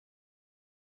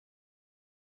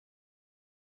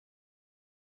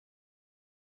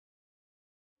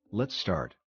Let's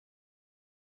start.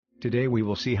 Today we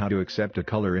will see how to accept a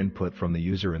color input from the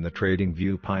user in the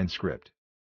Tradingview pinescript.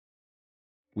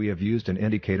 We have used an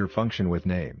indicator function with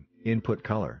name, input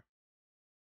color.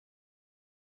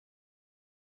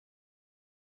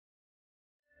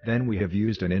 Then we have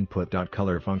used an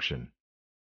input.color function.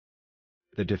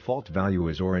 The default value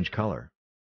is orange color.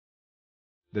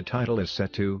 The title is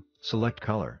set to select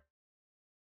color.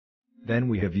 Then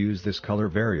we have used this color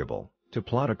variable to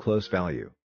plot a close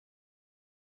value.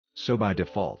 So by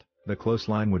default, the close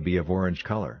line would be of orange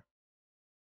color.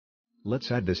 Let's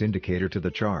add this indicator to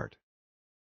the chart.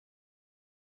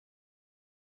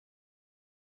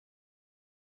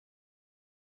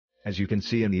 As you can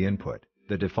see in the input,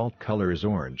 the default color is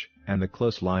orange, and the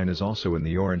close line is also in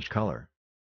the orange color.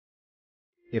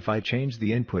 If I change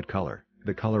the input color,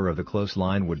 the color of the close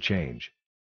line would change.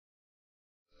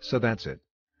 So that's it.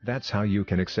 That's how you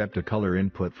can accept a color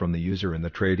input from the user in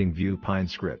the Tradingview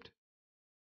pinescript.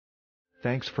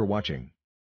 Thanks for watching.